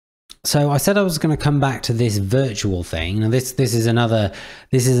So I said I was going to come back to this virtual thing. Now this is another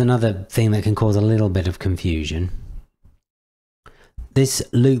thing that can cause a little bit of confusion. This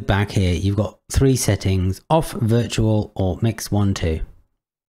loopback here, you've got 3 settings: off, virtual, or mix 1 2.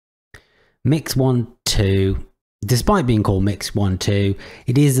 Mix 1 2, despite being called mix 1 2,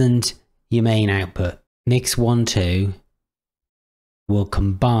 it isn't your main output. Mix 1 2 will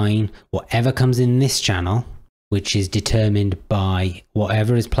combine whatever comes in this channel, which is determined by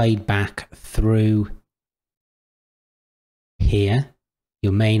whatever is played back through here,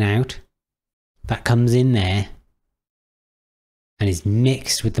 your main out, that comes in there and is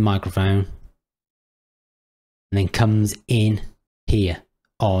mixed with the microphone, and then comes in here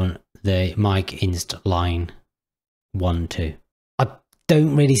on the mic inst line 1 2. I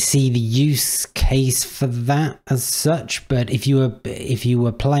don't really see the use case for that as such, but if you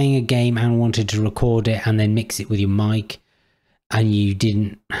were playing a game and wanted to record it and then mix it with your mic, and you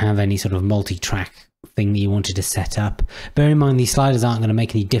didn't have any sort of multi-track thing that you wanted to set up, bear in mind these sliders aren't going to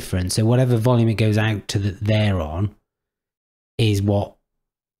make any difference, so whatever volume it goes out to there on is what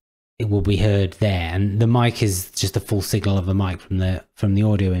it will be heard there, and the mic is just the full signal of the mic from the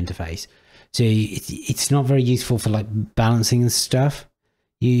audio interface. So it's not very useful for like balancing and stuff.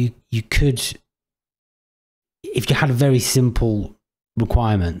 You could, if you had very simple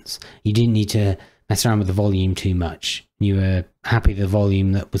requirements, you didn't need to mess around with the volume too much. You were happy the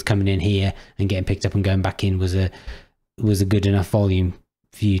volume that was coming in here and getting picked up and going back in was a good enough volume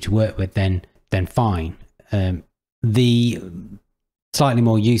for you to work with, then fine. The slightly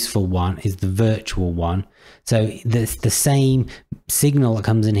more useful one is the virtual one. So the same signal that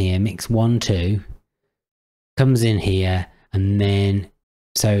comes in here, mix 1 2, comes in here, and then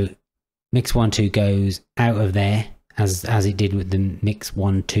so mix 1 2 goes out of there as it did with the mix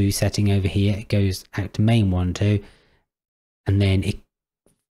 1 2 setting over here. It goes out to main 1 2, and then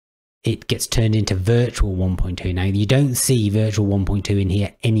it gets turned into virtual 1.2. Now you don't see virtual 1.2 in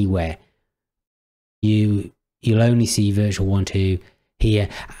here anywhere. You'll only see virtual 1 2 here.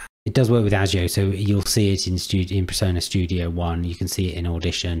 It does work with Agio, so you'll see it in Presonus Studio 1. You can see it in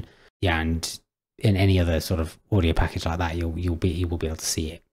Audition, yeah, and in any other sort of audio package like that, you will be able to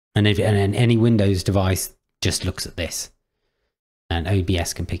see it. And any Windows device just looks at this, and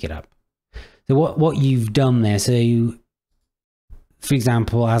OBS can pick it up. So what you've done there, so for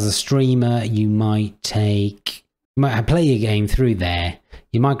example, as a streamer, you might play your game through there.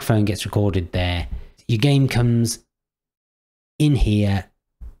 Your microphone gets recorded there. Your game comes in here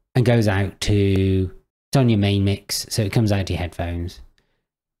and goes out to, it's on your main mix, so it comes out to your headphones.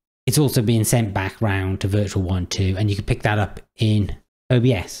 It's also being sent back round to virtual 1 2, and you can pick that up in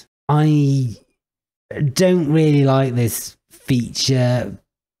OBS. I don't really like this feature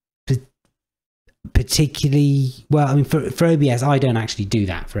particularly well. I mean, for OBS, I don't actually do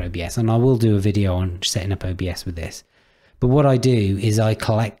that for OBS, and I will do a video on setting up OBS with this. But what I do is I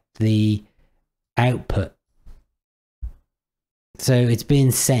collect the output. So it's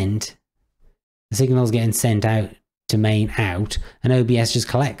being sent, the signal's getting sent out to main out, and OBS just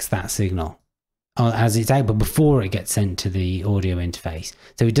collects that signal as its output before it gets sent to the audio interface.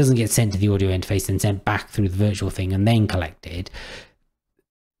 So it doesn't get sent to the audio interface and sent back through the virtual thing and then collected.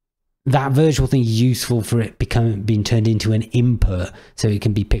 That virtual thing is useful for it being turned into an input, so it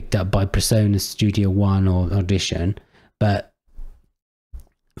can be picked up by Presonus Studio 1 or Audition. But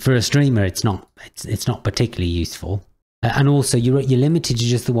for a streamer, it's not particularly useful. And also, you're limited to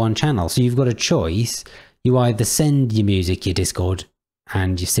just the one channel, so you've got a choice. You either send your music, your Discord,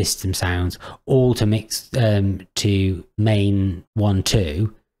 and your system sounds all to mix to main 1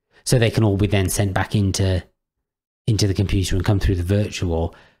 2, so they can all be then sent back into the computer and come through the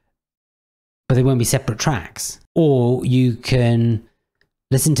virtual, but they won't be separate tracks. Or you can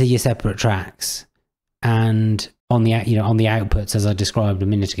listen to your separate tracks and on the outputs as I described a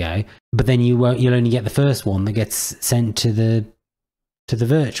minute ago, but then you'll only get the first one that gets sent to the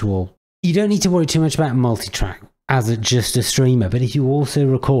virtual. You don't need to worry too much about multi-track as just a streamer, but if you also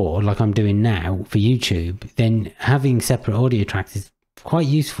record like I'm doing now for YouTube, then having separate audio tracks is quite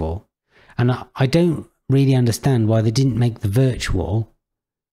useful. And I don't really understand why they didn't make the virtual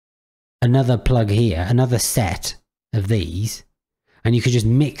another plug here, another set of these, and you could just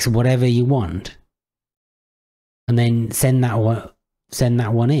mix whatever you want and then send that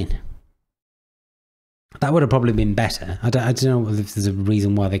one in. That would have probably been better. I don't know if there's a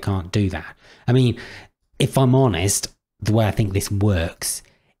reason why they can't do that. I mean, if I'm honest, the way I think this works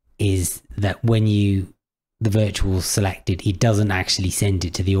is that when the virtual is selected, it doesn't actually send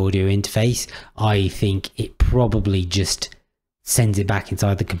it to the audio interface. I think it probably just sends it back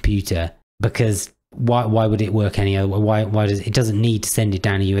inside the computer, because Why would it work any other way? Why does it doesn't need to send it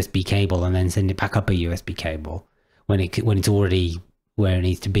down a USB cable and then send it back up a USB cable when it's already where it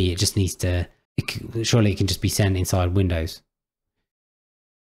needs to be? It just needs to, surely it can just be sent inside Windows.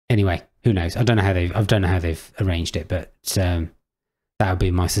 Anyway, who knows? I don't know how they've arranged it, but that would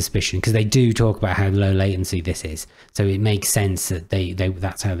be my suspicion, because they do talk about how low latency this is, so it makes sense that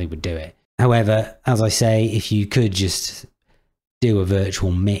that's how they would do it. However, as I say, if you could just do a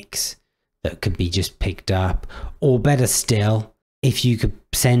virtual mix that could be just picked up, or better still, if you could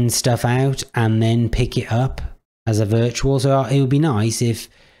send stuff out and then pick it up as a virtual. So it would be nice if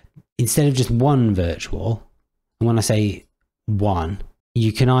instead of just one virtual, and when I say one,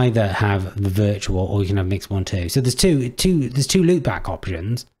 you can either have the virtual or you can have mix 1, 2. So there's two loopback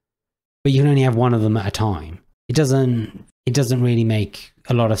options, but you can only have one of them at a time. It doesn't really make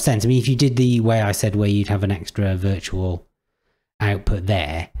a lot of sense. I mean, if you did the way I said, where you'd have an extra virtual output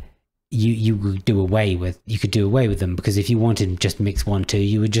there, you could do away with them, because if you wanted just mix 1, 2,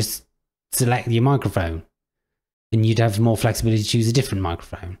 you would just select your microphone and you'd have more flexibility to choose a different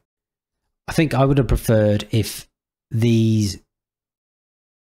microphone. I think I would have preferred if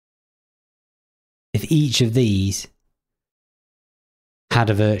each of these had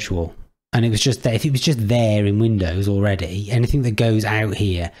a virtual, and it was just there. If it was just there in Windows already, anything that goes out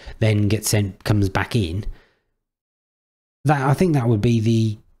here then comes back in. I think that would be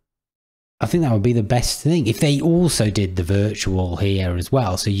the best thing. If they also did the virtual here as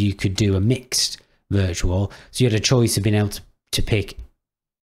well, so you could do a mixed virtual, so you had a choice of being able to pick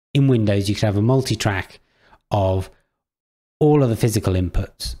in Windows. You could have a multi-track of all of the physical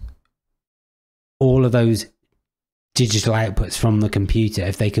inputs, all of those digital outputs from the computer,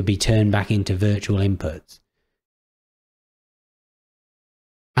 if they could be turned back into virtual inputs.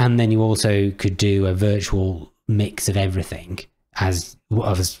 And then you also could do a virtual mix of everything as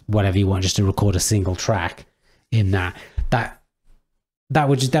whatever you want, just to record a single track in that. That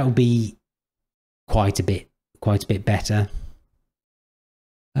would be quite a bit better.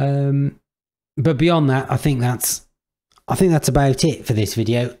 But beyond that, I think that's about it for this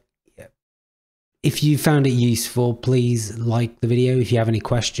video. If you found it useful, please like the video. If you have any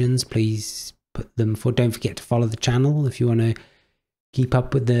questions, please put them forward. Don't forget to follow the channel if you want to keep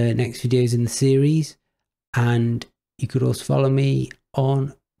up with the next videos in the series. And you could also follow me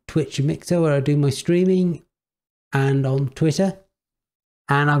on Twitch and Mixer, where I do my streaming, and on Twitter.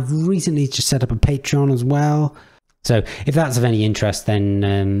 And I've recently just set up a Patreon as well. So if that's of any interest,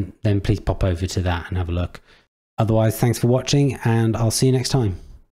 then please pop over to that and have a look. Otherwise, thanks for watching, and I'll see you next time.